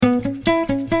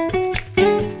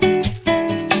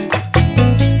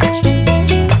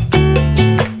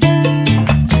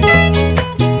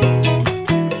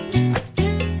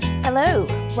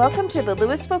to the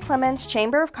Lewisville-Clemmons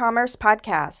Chamber of Commerce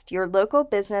podcast, your local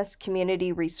business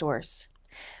community resource.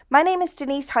 My name is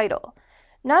Denise Heidel.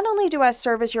 Not only do I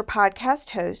serve as your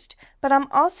podcast host, but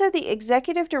I'm also the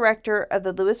executive director of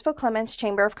the Lewisville-Clemmons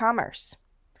Chamber of Commerce.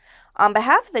 On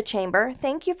behalf of the Chamber,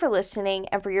 thank you for listening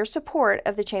and for your support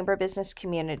of the Chamber business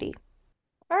community.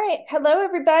 All right. Hello,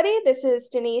 everybody. This is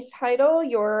Denise Heidel,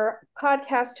 your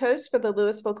podcast host for the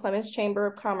Lewisville-Clemmons Chamber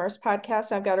of Commerce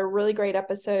podcast. I've got a really great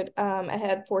episode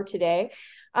ahead for today.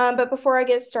 But before I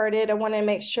get started, I want to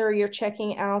make sure you're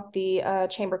checking out the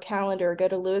chamber calendar. Go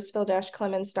to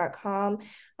Lewisville-Clemmons.com.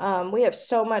 We have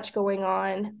so much going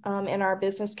on in our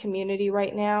business community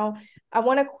right now. I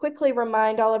want to quickly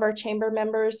remind all of our chamber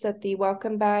members that the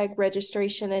welcome bag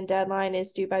registration and deadline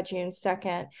is due by June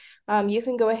 2nd. You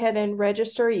can go ahead and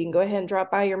register. You can go ahead and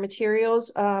drop by your materials,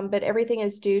 but everything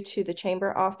is due to the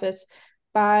chamber office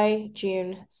by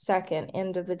June 2nd,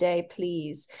 end of the day,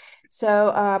 please. So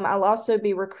I'll also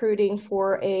be recruiting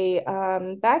for a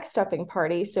bag stuffing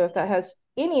party. So if that has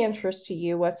any interest to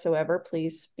you whatsoever,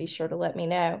 please be sure to let me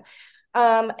know.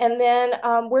 And then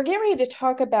we're getting ready to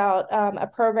talk about a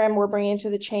program we're bringing to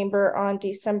the chamber on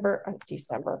December.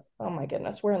 Oh my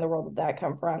goodness, where in the world did that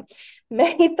come from?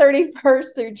 May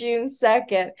 31st through June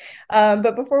 2nd.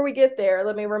 But before we get there,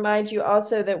 let me remind you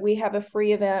also that we have a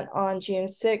free event on June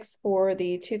 6th for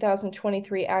the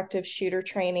 2023 active shooter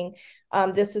training.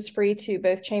 This is free to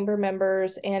both chamber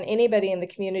members and anybody in the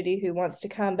community who wants to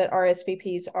come, but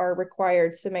RSVPs are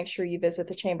required. So make sure you visit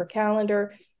the chamber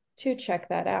calendar to check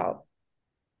that out.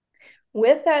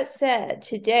 With that said,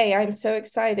 today I'm so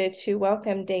excited to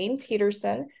welcome Dane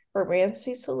Patterson from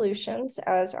Ramsey Solutions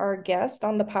as our guest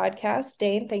on the podcast.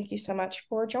 Dane, thank you so much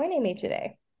for joining me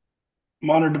today. I'm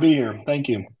honored to be here. Thank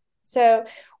you. So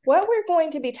what we're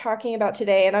going to be talking about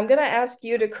today, and I'm going to ask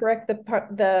you to correct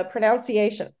the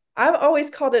pronunciation. I've always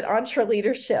called it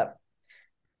EntreLeadership.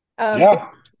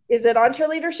 Is it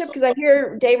EntreLeadership? Because I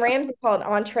hear Dave Ramsey call it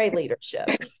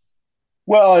EntreLeadership.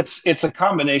 Well, it's a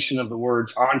combination of the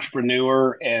words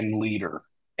entrepreneur and leader.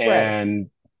 And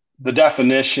the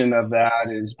definition of that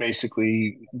is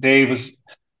basically Dave is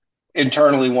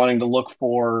internally wanting to look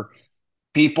for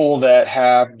people that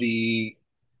have the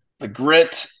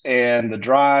grit and the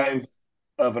drive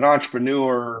of an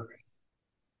entrepreneur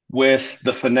with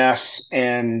the finesse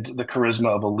and the charisma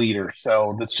of a leader.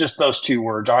 So it's just those two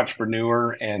words,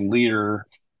 entrepreneur and leader,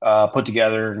 put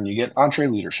together, and you get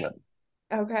EntreLeadership.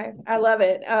 Okay, I love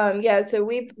it. So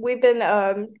we've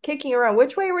been kicking around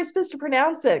which way are we supposed to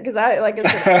pronounce it, because I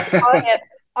calling it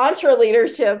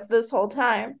EntreLeadership this whole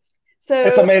time. So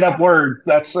it's a made up word.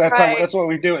 That's right. That's what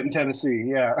we do it in Tennessee.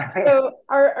 Yeah. So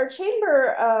our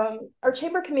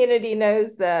chamber community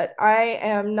knows that I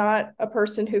am not a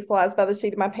person who flies by the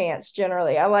seat of my pants.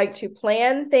 Generally, I like to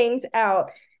plan things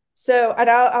out. So, and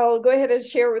I'll go ahead and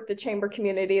share with the chamber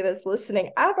community that's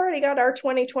listening. I've already got our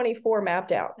 2024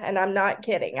 mapped out, and I'm not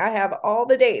kidding. I have all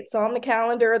the dates on the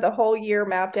calendar, the whole year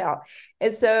mapped out.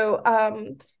 And so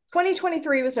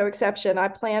 2023 was no exception. I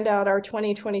planned out our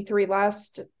 2023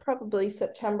 last probably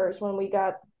September is when we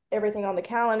got everything on the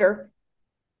calendar.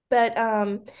 But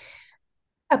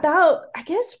about, I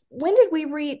guess, when did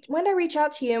I reach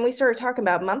out to you and we started talking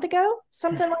about a month ago?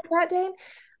 Something like that, Dane?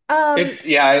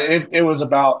 It was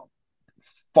about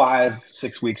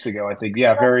 5-6 weeks ago, I think.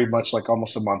 Yeah, very much like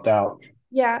almost a month out.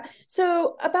 Yeah.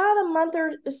 So about a month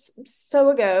or so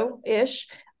ago-ish,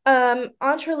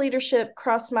 EntreLeadership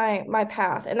crossed my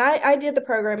path. And I did the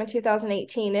program in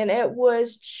 2018, and it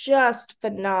was just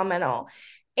phenomenal.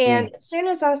 And as soon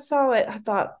as I saw it, I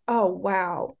thought, oh,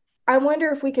 wow, I wonder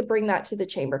if we could bring that to the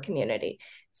chamber community.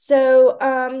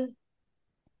 So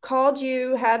called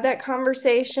you, had that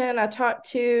conversation. I talked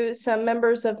to some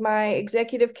members of my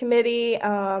executive committee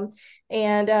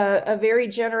and a very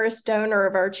generous donor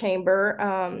of our chamber.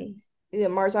 The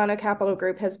Marzano Capital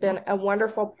Group has been a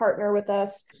wonderful partner with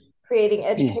us, creating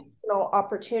educational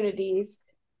opportunities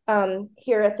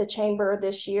here at the chamber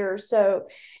this year. So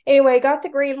anyway, got the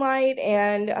green light,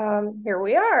 and here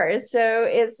we are. So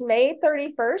it's May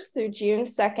 31st through June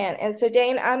 2nd. And so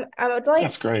Dane, I would like to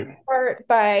start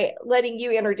by letting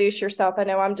you introduce yourself. I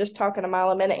know I'm just talking a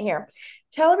mile a minute here.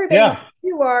 Tell everybody who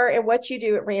you are and what you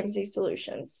do at Ramsey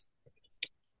Solutions.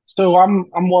 So I'm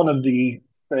one of the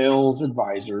sales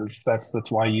advisors. That's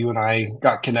why you and I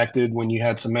got connected when you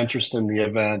had some interest in the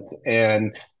event.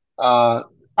 And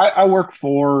I work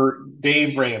for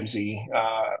Dave Ramsey.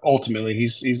 Ultimately,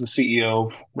 he's the CEO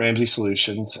of Ramsey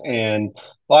Solutions, and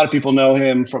a lot of people know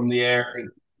him from the air.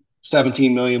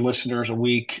 17 million listeners a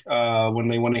week when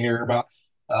they want to hear about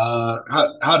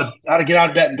how to get out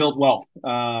of debt and build wealth,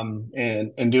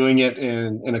 and doing it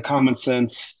in a common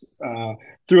sense,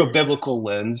 through a biblical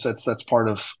lens. That's part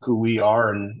of who we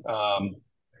are. And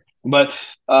but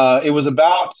it was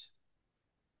about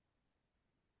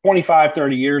 25,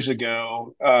 30 years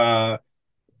ago.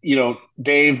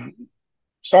 Dave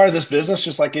started this business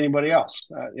just like anybody else,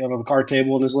 the card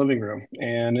table in his living room,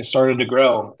 and it started to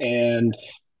grow. And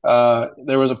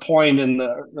there was a point in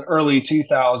the early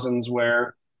 2000s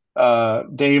where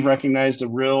Dave recognized a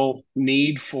real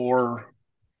need for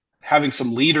having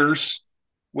some leaders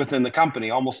within the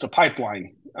company, almost a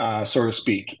pipeline, so to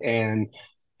speak. And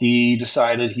he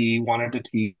decided he wanted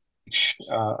to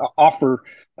offer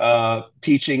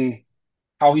teaching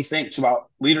how he thinks about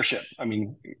leadership. I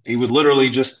mean, he would literally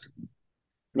just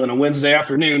on a Wednesday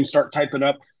afternoon start typing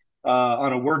up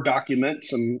on a Word document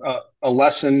a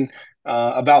lesson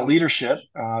about leadership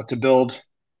to build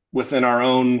within our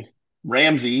own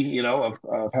Ramsey, of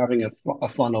having a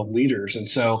funnel of leaders. And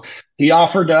so he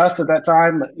offered to us at that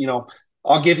time,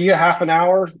 I'll give you a half an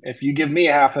hour if you give me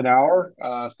a half an hour.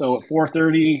 So at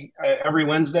 4:30 every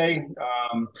Wednesday,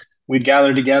 we'd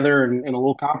gather together in a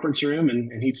little conference room,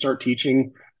 and he'd start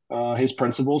teaching his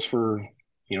principles for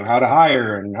how to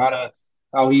hire and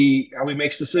how he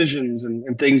makes decisions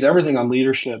and things, everything on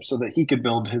leadership, so that he could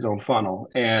build his own funnel.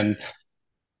 And if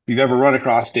you've ever run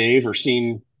across Dave or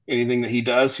seen anything that he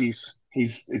does, he's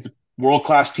a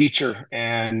world-class teacher.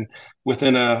 And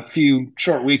within a few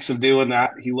short weeks of doing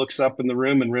that, he looks up in the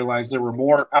room and realized there were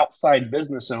more outside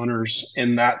business owners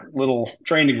in that little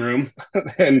training room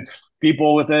than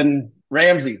people within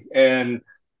Ramsey. And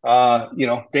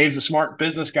Dave's a smart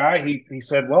business guy. He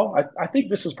said, well, I think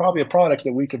this is probably a product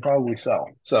that we could probably sell.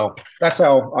 So that's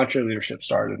how EntreLeadership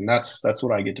started. And that's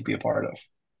what I get to be a part of.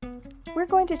 We're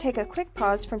going to take a quick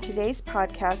pause from today's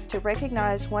podcast to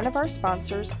recognize one of our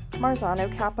sponsors,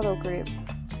 Marzano Capital Group.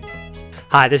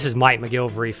 Hi, this is Mike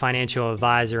McGilvery, financial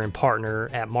advisor and partner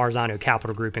at Marzano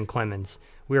Capital Group in Clemmons.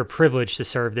 We are privileged to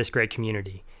serve this great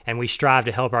community, and we strive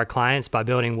to help our clients by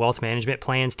building wealth management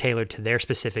plans tailored to their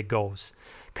specific goals.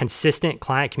 Consistent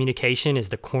client communication is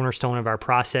the cornerstone of our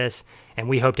process, and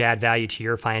we hope to add value to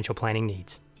your financial planning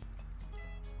needs.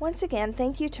 Once again,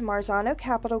 thank you to Marzano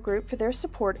Capital Group for their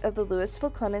support of the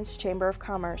Lewisville-Clemmons Chamber of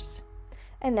Commerce.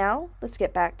 And now, let's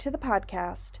get back to the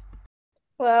podcast.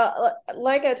 Well,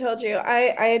 like I told you,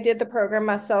 I did the program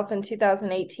myself in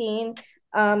 2018.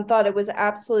 Thought it was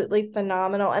absolutely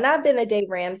phenomenal. And I've been a Dave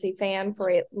Ramsey fan for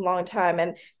a long time.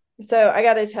 And so I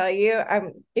got to tell you,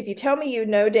 if you tell me you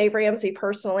know Dave Ramsey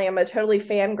personally, I'm a totally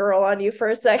fangirl on you for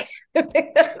a second.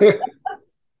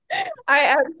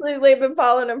 I absolutely have been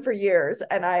following him for years.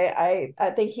 And I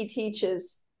think he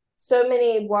teaches so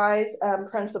many wise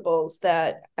principles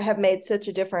that have made such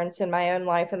a difference in my own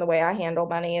life and the way I handle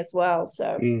money as well.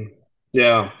 So,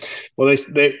 yeah. Well,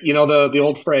 they the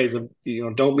old phrase of,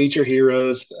 don't meet your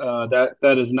heroes.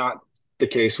 That is not the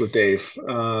case with Dave.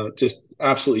 Just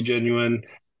absolutely genuine.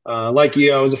 Like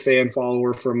you, I was a fan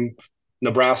follower from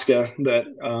Nebraska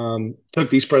that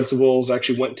took these principles,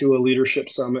 actually went to a leadership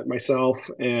summit myself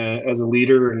as a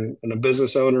leader and a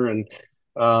business owner, and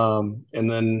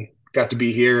then got to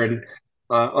be here and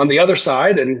on the other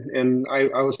side. And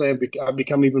I would say I've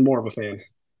become even more of a fan.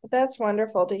 That's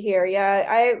wonderful to hear.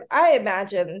 Yeah, I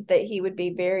imagine that he would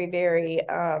be very, very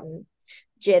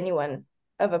genuine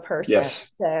of a person.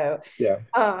 Yes. So, yeah.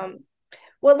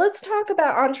 Well, let's talk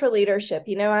about EntreLeadership.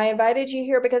 I invited you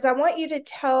here because I want you to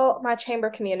tell my chamber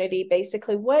community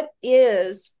basically what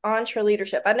is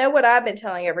EntreLeadership. I know what I've been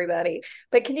telling everybody,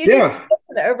 but can you just give us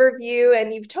an overview?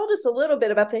 And you've told us a little bit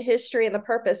about the history and the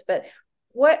purpose, but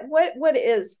what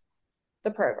is the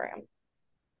program?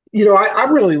 I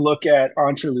really look at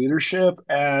EntreLeadership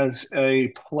as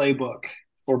a playbook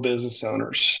for business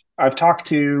owners. I've talked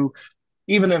to,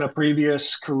 even in a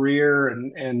previous career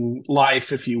and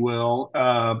life, if you will,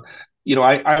 I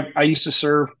used to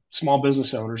serve small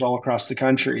business owners all across the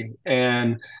country.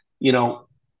 And,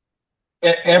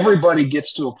 everybody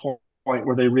gets to a point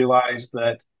where they realize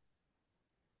that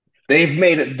they've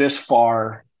made it this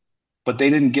far, but they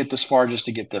didn't get this far just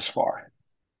to get this far.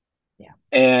 Yeah.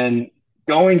 And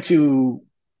going to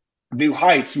new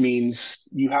heights means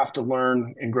you have to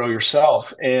learn and grow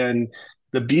yourself. And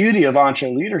the beauty of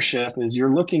EntreLeadership is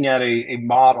you're looking at a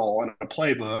model and a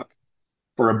playbook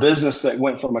for a business that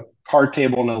went from a card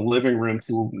table in a living room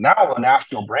to now a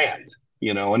national brand,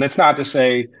 and it's not to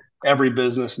say every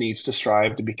business needs to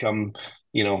strive to become,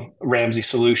 Ramsey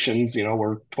Solutions.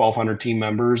 We're 1,200 team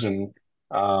members and,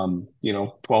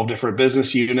 12 different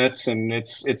business units. And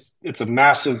it's a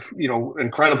massive,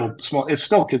 incredible small, it's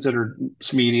still considered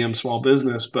medium, small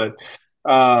business, but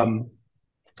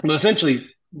essentially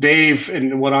Dave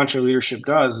and what EntreLeadership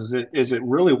does is it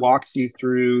really walks you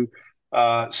through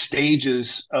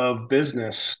stages of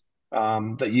business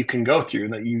that you can go through,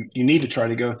 that you need to try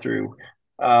to go through.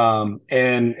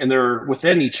 And there,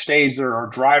 within each stage, there are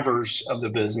drivers of the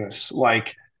business,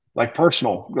 like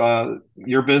personal.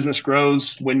 Your business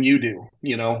grows when you do,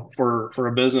 for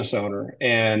a business owner.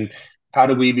 And how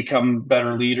do we become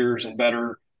better leaders and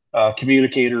better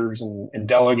communicators and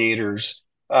delegators?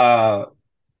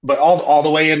 But all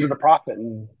the way into the profit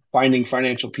and finding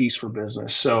financial peace for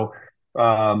business. So,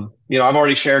 I've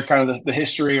already shared kind of the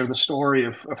history or the story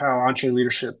of how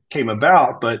EntreLeadership came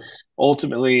about, but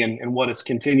ultimately, and what it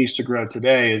continues to grow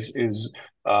today is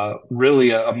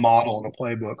really a model and a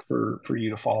playbook for you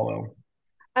to follow.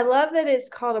 I love that it's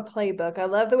called a playbook. I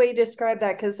love the way you describe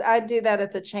that, because I do that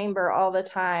at the chamber all the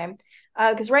time.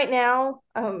 Because right now,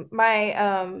 I'm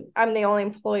the only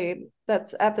employee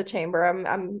that's at the chamber.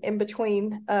 I'm in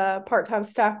between part-time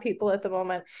staff people at the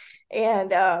moment,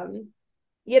 and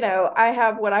I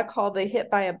have what I call the hit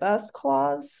by a bus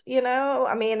clause.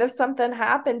 I mean, if something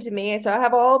happened to me, so I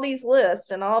have all these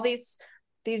lists and all these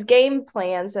game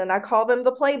plans, and I call them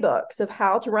the playbooks of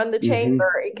how to run the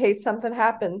chamber in case something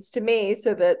happens to me,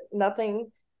 so that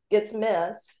nothing gets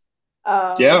missed.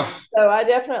 Yeah. So I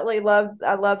definitely love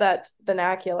that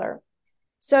vernacular.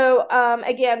 So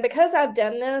again, because I've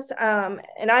done this,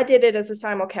 and I did it as a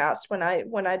simulcast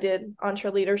when I did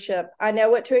EntreLeadership, I know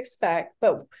what to expect.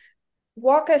 But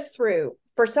walk us through,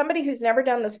 for somebody who's never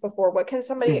done this before, what can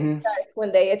somebody expect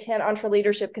when they attend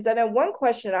EntreLeadership? Because I know one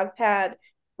question I've had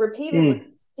repeatedly,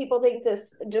 people think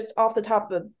this just off the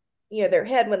top of their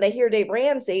head when they hear Dave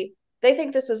Ramsey, they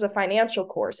think this is a financial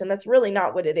course, and that's really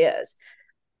not what it is.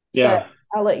 Yeah. But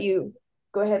I'll let you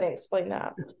go ahead and explain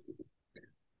that.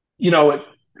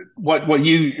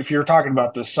 If you're talking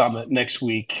about the summit next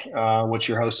week, what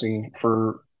you're hosting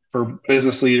for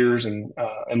business leaders and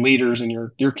leaders in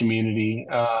your community,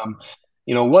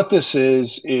 what this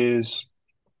is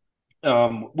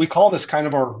we call this kind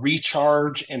of our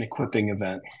recharge and equipping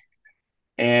event.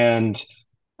 And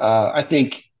I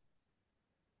think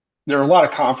there are a lot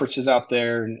of conferences out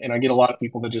there, and I get a lot of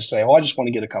people that just say, "Oh, I just want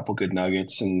to get a couple good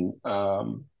nuggets," and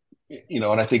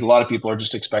I think a lot of people are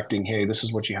just expecting, "Hey, this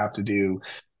is what you have to do."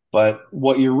 But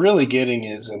what you're really getting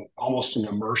is almost an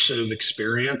immersive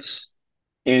experience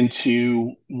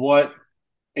into what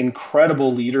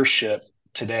incredible leadership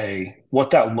today,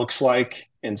 what that looks like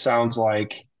and sounds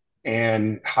like,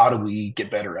 and how do we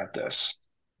get better at this.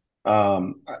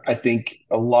 I think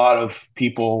a lot of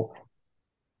people,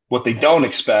 what they don't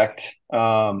expect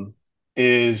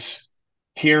is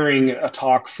hearing a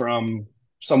talk from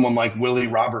someone like Willie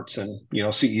Robertson,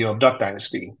 CEO of Duck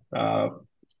Dynasty,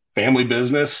 family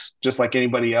business, just like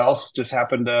anybody else, just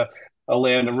happened to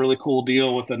land a really cool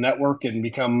deal with a network and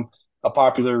become a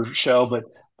popular show. But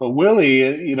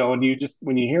Willie, when you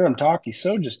hear him talk, he's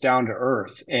so just down to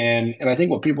earth. And I think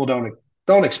what people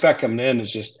don't expect coming in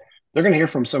is just, they're going to hear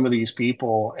from some of these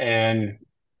people and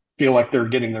feel like they're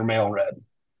getting their mail read.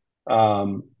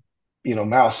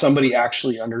 Now somebody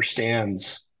actually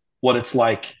understands what it's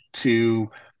like to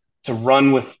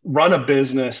run a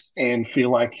business and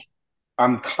feel like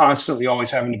I'm constantly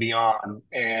always having to be on,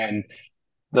 and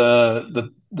the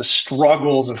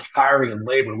struggles of hiring and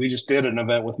labor. We just did an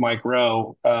event with Mike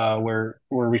Rowe where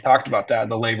we talked about that,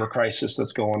 the labor crisis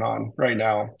that's going on right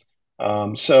now.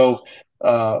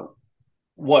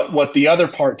 What the other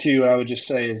part too, I would just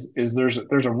say is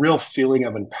there's a real feeling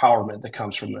of empowerment that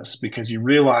comes from this, because you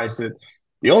realize that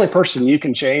the only person you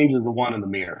can change is the one in the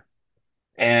mirror.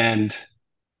 And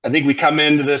I think we come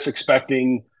into this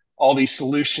expecting all these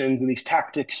solutions and these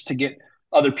tactics to get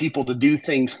other people to do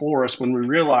things for us, when we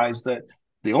realize that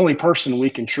the only person we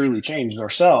can truly change is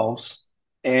ourselves,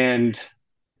 and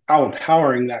how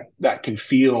empowering that can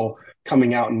feel,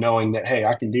 coming out and knowing that, hey,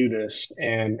 I can do this,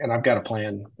 and I've got a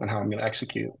plan on how I'm going to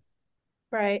execute.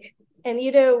 Right. And,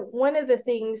 one of the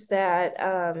things that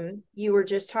you were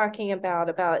just talking about,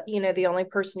 the only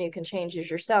person you can change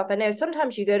is yourself. I know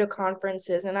sometimes you go to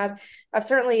conferences, and I've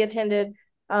certainly attended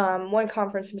one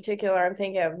conference in particular I'm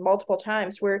thinking of multiple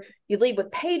times, where you leave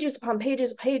with pages upon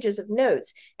pages of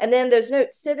notes, and then those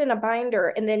notes sit in a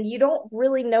binder, and then you don't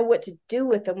really know what to do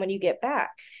with them when you get back.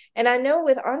 And I know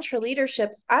with EntreLeadership,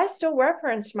 I still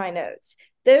reference my notes.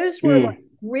 Those were like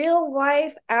real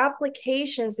life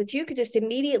applications that you could just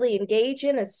immediately engage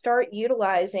in and start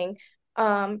utilizing,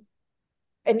 and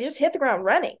just hit the ground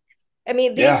running. I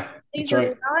mean, these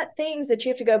are not things that you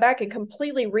have to go back and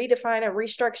completely redefine and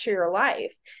restructure your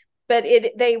life, but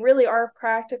they really are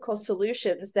practical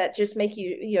solutions that just make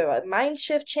you, a mind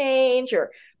shift change,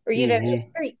 or just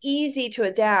very easy to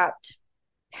adapt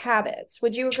habits.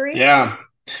 Would you agree? Yeah.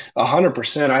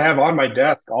 100%. I have on my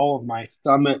desk all of my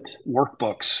summit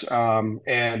workbooks,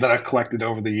 and that I've collected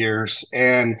over the years.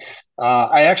 And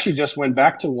I actually just went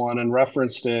back to one and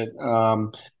referenced it.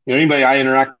 Anybody I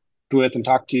interact with and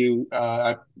talk to,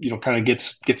 kind of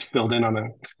gets filled in on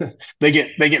a. they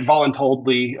get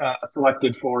voluntarily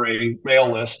selected for a mail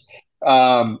list.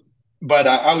 But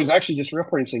I was actually just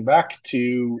referencing back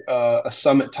to a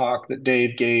summit talk that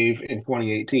Dave gave in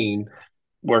 2018,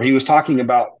 where he was talking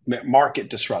about market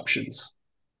disruptions.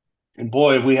 And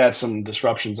boy, have we had some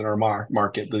disruptions in our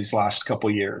market these last couple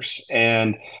of years.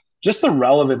 And just the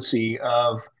relevancy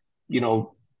of,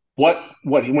 what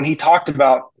when he talked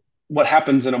about what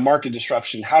happens in a market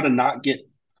disruption, how to not get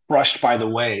crushed by the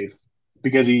wave.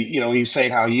 Because he's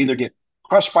saying how you either get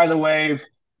crushed by the wave,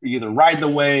 you either ride the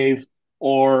wave,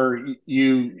 or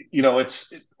you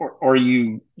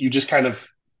just kind of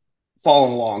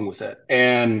follow along with it.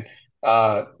 And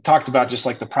talked about just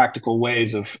like the practical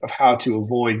ways of how to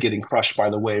avoid getting crushed by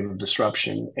the wave of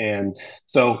disruption. And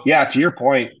so, yeah, to your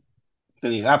point,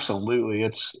 absolutely,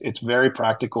 it's very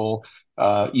practical.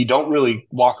 You don't really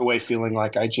walk away feeling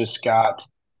like I just got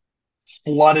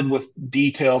flooded with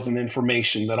details and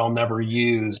information that I'll never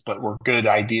use, but were good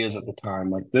ideas at the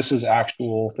time. Like, this is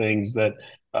actual things that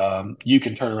you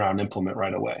can turn around and implement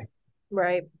right away.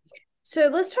 Right. So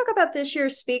let's talk about this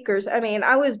year's speakers. I mean,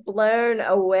 I was blown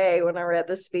away when I read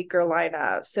the speaker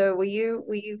lineup. So will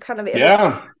you kind of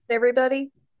introduce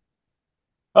everybody?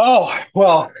 Oh,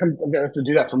 well, I'm going to have to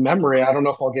do that from memory. I don't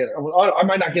know if I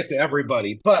might not get to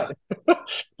everybody, but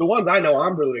the ones I know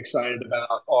I'm really excited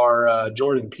about are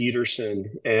Jordan Peterson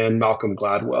and Malcolm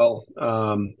Gladwell.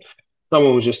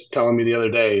 Someone was just telling me the other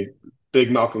day,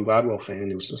 big Malcolm Gladwell fan,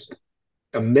 he was just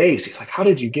amazed. He's like, how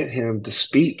did you get him to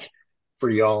speak for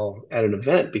y'all at an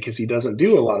event? Because he doesn't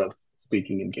do a lot of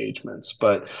speaking engagements.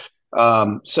 But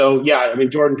so yeah, I mean,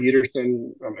 Jordan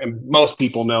Peterson, and most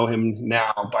people know him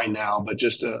by now, but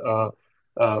just a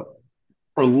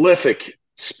prolific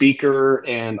speaker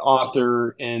and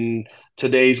author in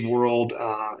today's world,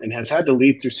 and has had to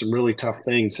lead through some really tough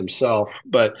things himself.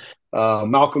 But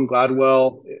Malcolm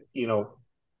Gladwell,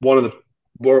 one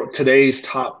of today's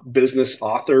top business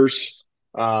authors.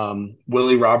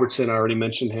 Willie Robertson, I already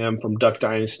mentioned him from Duck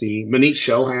Dynasty. Manit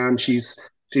Chauhan, she's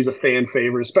a fan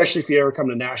favorite, especially if you ever come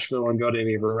to Nashville and go to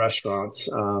any of her restaurants.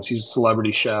 She's a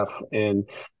celebrity chef and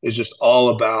is just all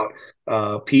about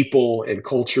people and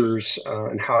cultures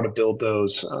and how to build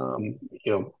those,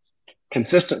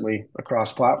 consistently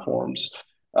across platforms.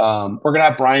 We're gonna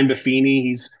have Brian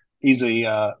Buffini. He's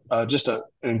just an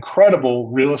incredible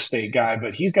real estate guy,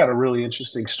 but he's got a really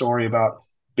interesting story about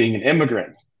being an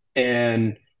immigrant.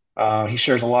 And he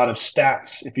shares a lot of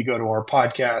stats. If you go to our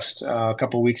podcast a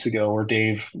couple of weeks ago where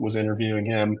Dave was interviewing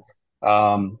him,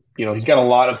 he's got a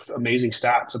lot of amazing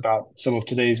stats about some of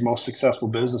today's most successful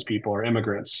business people are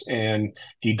immigrants. And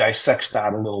he dissects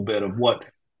that a little bit of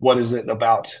what is it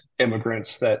about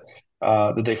immigrants that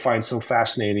they find so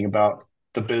fascinating about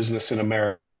the business in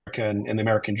America and the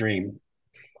American dream.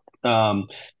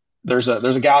 There's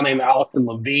a gal named Allison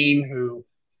Levine who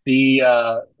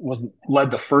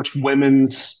led the first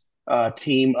women's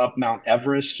team up Mount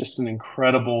Everest. Just an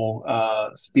incredible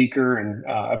speaker, and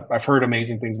I've heard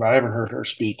amazing things about it. I haven't heard her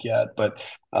speak yet, but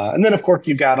and then of course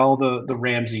you've got all the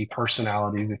Ramsey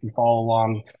personalities. If you follow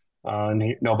along and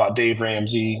you know about Dave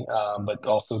Ramsey, but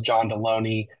also John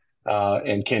Deloney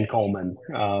and Ken Coleman,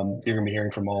 you're going to be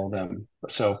hearing from all of them.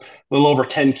 So a little over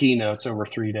 10 keynotes over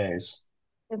 3 days.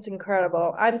 It's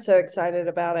incredible. I'm so excited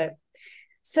about it.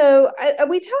 So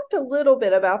we talked a little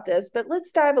bit about this, but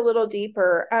let's dive a little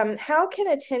deeper. How can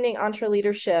attending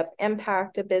EntreLeadership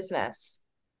impact a business?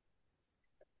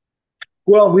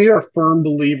 Well, we are firm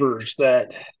believers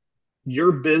that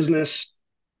your business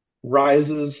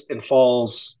rises and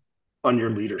falls on your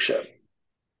leadership.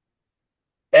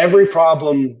 Every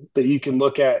problem that you can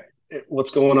look at,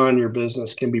 what's going on in your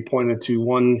business, can be pointed to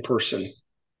one person,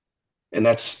 and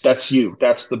that's you.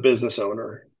 That's the business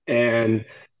owner. And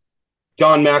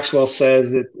John Maxwell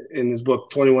says it in his book,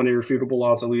 21 Irrefutable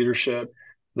Laws of Leadership,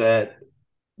 that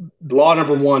law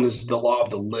number one is the law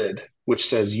of the lid, which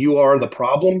says you are the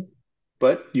problem,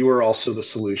 but you are also the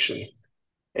solution.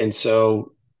 And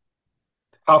so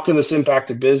how can this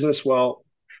impact a business? Well,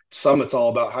 Summit's all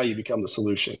about how you become the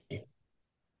solution.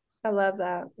 I love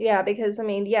that. Yeah, because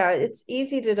it's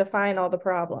easy to define all the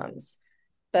problems,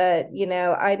 but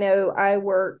I know I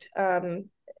worked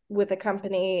with a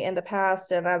company in the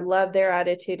past, and I love their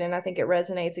attitude, and I think it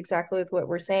resonates exactly with what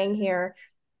we're saying here.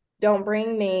 Don't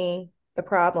bring me the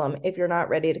problem if you're not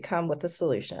ready to come with the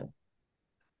solution.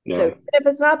 So even if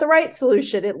it's not the right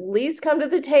solution, at least come to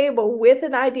the table with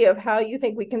an idea of how you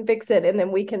think we can fix it, and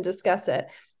then we can discuss it.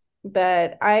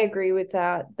 But I agree with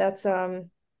that. That's a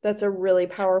really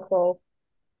powerful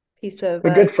piece of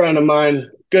a good friend of mine.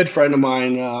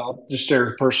 I'll just share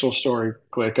a personal story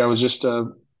quick. I was just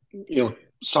talking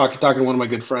to one of my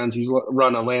good friends. He's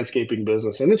run a landscaping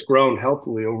business, and it's grown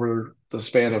healthily over the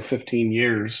span of 15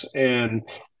 years. And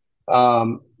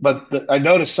I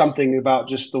noticed something about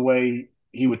just the way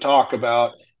he would talk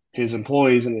about his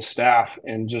employees and his staff,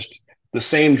 and just the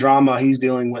same drama he's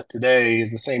dealing with today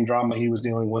is the same drama he was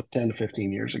dealing with 10 to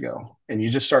 15 years ago. And you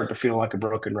just start to feel like a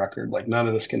broken record, like none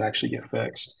of this can actually get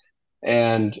fixed.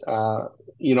 And,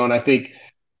 and I think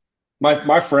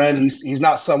my friend, he's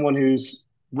not someone who's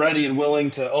ready and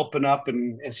willing to open up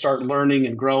and start learning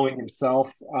and growing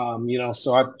himself.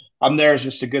 So I'm there as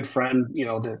just a good friend,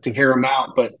 to hear him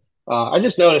out. But I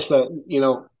just noticed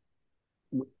that,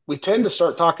 we tend to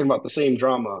start talking about the same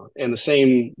drama and the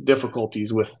same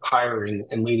difficulties with hiring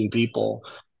and leading people.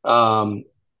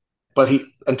 But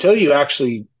until you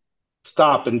actually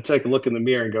stop and take a look in the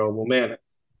mirror and go, well, man,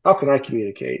 how can I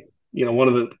communicate? One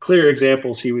of the clear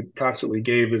examples he would constantly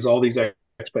give is all these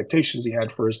expectations he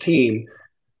had for his team,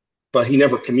 but he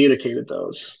never communicated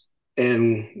those.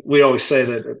 And we always say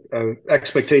that an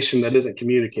expectation that isn't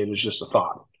communicated is just a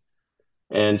thought.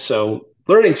 And so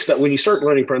when you start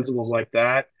learning principles like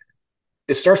that,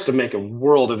 it starts to make a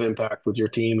world of impact with your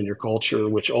team and your culture,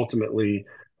 which ultimately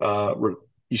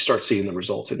you start seeing the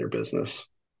results in your business.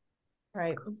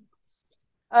 Right.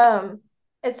 And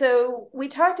so we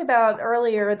talked about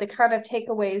earlier the kind of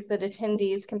takeaways that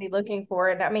attendees can be looking for.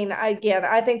 And I mean, I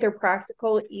think they're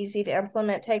practical, easy to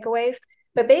implement takeaways.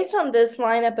 But based on this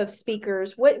lineup of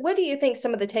speakers, what do you think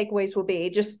some of the takeaways will be?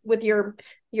 Just with your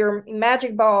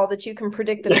magic ball that you can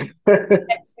predict the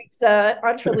next week's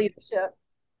EntreLeadership.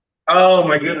 Oh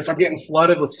my goodness, I'm getting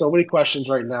flooded with so many questions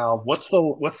right now. What's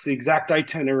the exact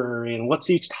itinerary, and what's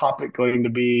each topic going to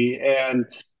be? And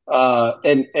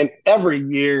every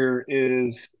year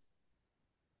is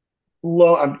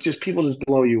people just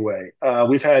blow you away.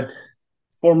 We've had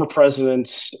former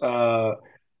presidents,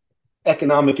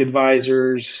 economic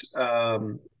advisors.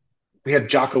 We had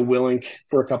Jocko Willink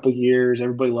for a couple of years.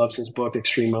 Everybody loves his book,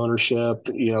 Extreme Ownership.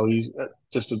 He's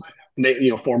just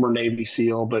a former Navy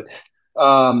SEAL, but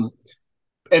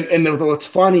and what's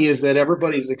funny is that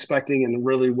everybody's expecting and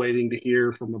really waiting to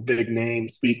hear from a big name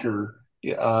speaker,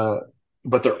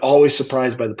 but they're always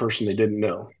surprised by the person they didn't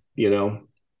know.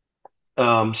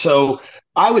 So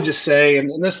I would just say,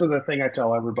 and this is the thing I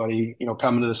tell everybody,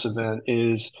 coming to this event,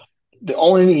 is the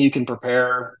only thing you can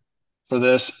prepare for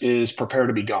this is prepare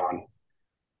to be gone.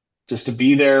 Just to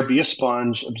be there, be a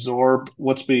sponge, absorb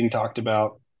what's being talked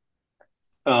about.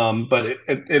 But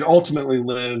it ultimately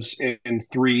lives in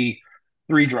three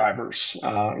drivers.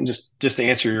 And just to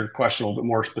answer your question a little bit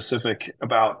more specific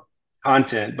about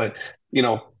content, but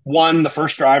one, the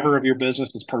first driver of your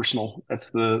business is personal.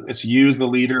 It's you as the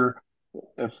leader.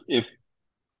 If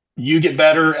you get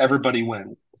better, everybody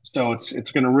wins. So it's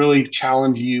going to really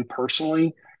challenge you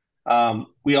personally.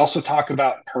 We also talk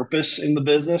about purpose in the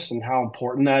business and how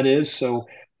important that is. So,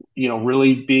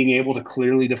 really being able to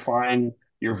clearly define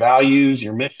your values,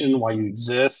 your mission, why you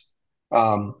exist.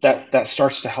 That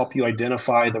starts to help you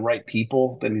identify the right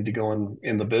people that need to go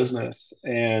in the business.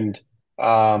 And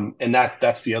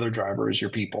that's the other driver is your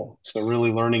people. So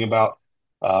really learning about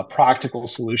practical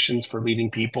solutions for leading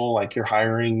people, like your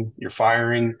hiring, your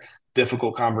firing,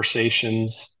 difficult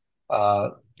conversations.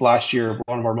 Last year,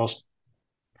 one of our most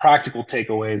practical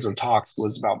takeaways or talks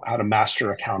was about how to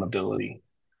master accountability.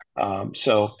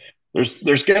 So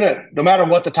there's gonna, no matter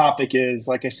what the topic is,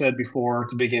 like I said before at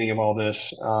the beginning of all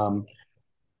this,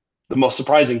 the most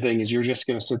surprising thing is you're just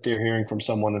going to sit there hearing from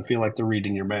someone and feel like they're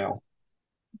reading your mail.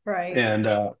 Right. And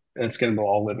it's going to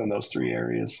all live in those three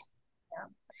areas. Yeah.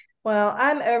 Well,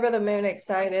 I'm over the moon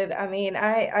excited. I mean,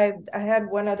 I had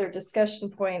one other discussion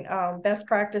point, best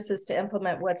practices to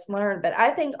implement what's learned. But I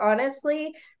think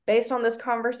honestly, based on this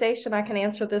conversation, I can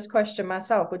answer this question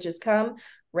myself, which is come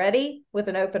ready with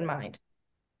an open mind.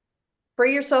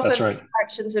 Free yourself of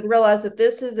distractions and realize that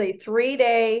this is a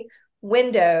 3-day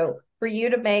window for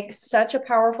you to make such a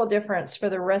powerful difference for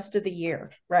the rest of the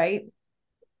year, right?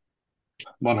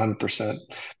 100%.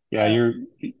 Yeah,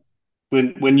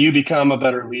 when you become a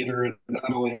better leader, it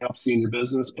not only helps you in your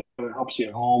business, but it helps you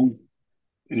at home,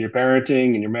 in your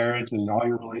parenting, in your marriage, and in all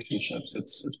your relationships.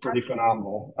 It's pretty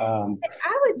phenomenal.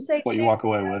 I would say what you walk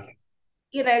away with.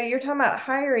 You're talking about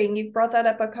hiring. You've brought that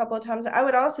up a couple of times. I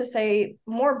would also say,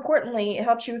 more importantly, it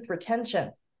helps you with retention.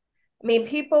 I mean,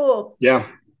 people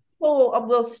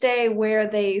will stay where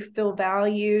they feel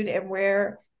valued and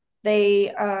where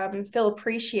they feel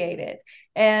appreciated.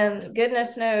 And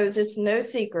goodness knows, it's no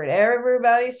secret.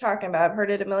 Everybody's talking about, I've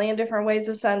heard it a million different ways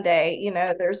of Sunday,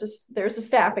 there's a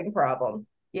staffing problem.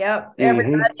 Yep.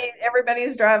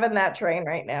 Everybody's driving that train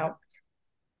right now.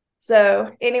 So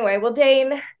anyway, well,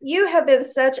 Dane, you have been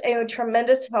such a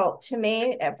tremendous help to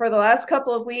me for the last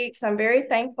couple of weeks. I'm very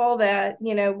thankful that,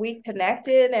 we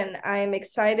connected, and I'm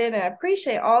excited and I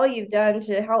appreciate all you've done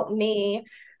to help me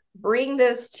bring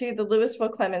this to the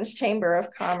Lewisville-Clemmons Chamber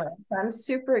of Commerce. I'm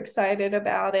super excited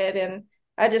about it. And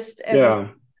I just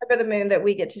am over the moon that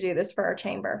we get to do this for our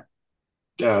chamber.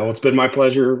 Yeah, well, it's been my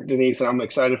pleasure, Denise. I'm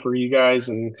excited for you guys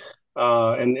and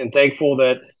thankful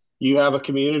that you have a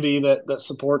community that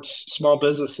supports small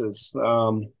businesses.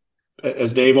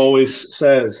 As Dave always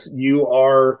says, you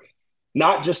are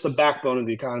not just the backbone of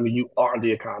the economy, you are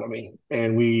the economy.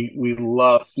 And we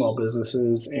love small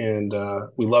businesses, and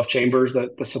we love chambers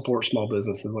that support small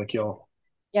businesses like y'all.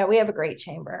 Yeah, we have a great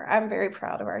chamber. I'm very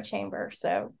proud of our chamber.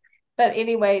 So, but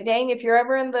anyway, Dane, if you're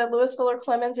ever in the Lewisville or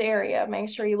Clemmons area, make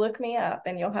sure you look me up,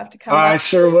 and you'll have to come back. I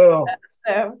sure will.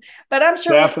 So, but I'm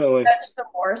sure Definitely. we'll touch some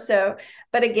more. So,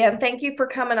 but again, thank you for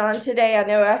coming on today. I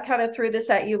know I kind of threw this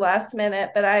at you last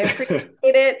minute, but I appreciate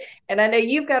it. And I know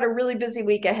you've got a really busy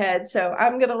week ahead, so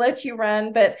I'm going to let you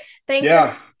run. But thanks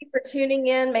for tuning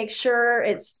in. Make sure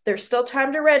there's still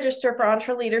time to register for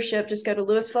EntreLeadership. Just go to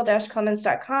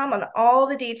Lewisville-Clemmons.com, and all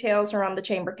the details are on the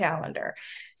chamber calendar.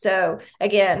 So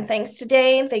again, thanks to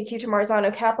Dane. Thank you to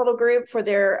Marzano Capital Group for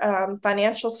their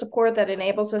financial support that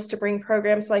enables us to bring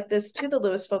programs like this to the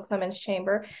Lewisville-Clemmons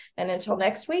Chamber. And until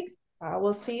next week,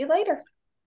 we'll see you later.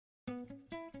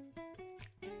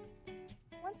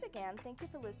 Once again, thank you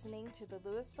for listening to the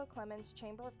Lewisville-Clemmons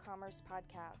Chamber of Commerce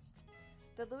podcast.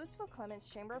 The Lewisville-Clemmons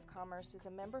Chamber of Commerce is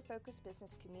a member-focused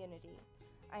business community.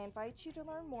 I invite you to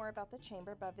learn more about the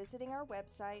chamber by visiting our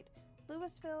website,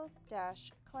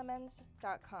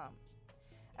 Lewisville-Clemmons.com.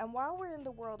 And while we're in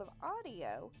the world of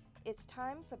audio, it's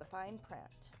time for the fine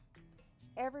print.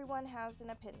 Everyone has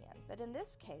an opinion, but in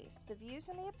this case, the views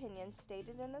and the opinions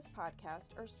stated in this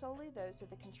podcast are solely those of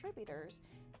the contributors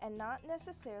and not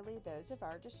necessarily those of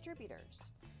our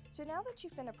distributors. So now that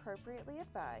you've been appropriately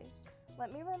advised,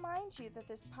 let me remind you that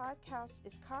this podcast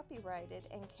is copyrighted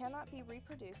and cannot be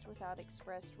reproduced without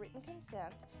expressed written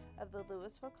consent of the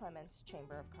Lewisville-Clemmons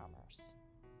Chamber of Commerce.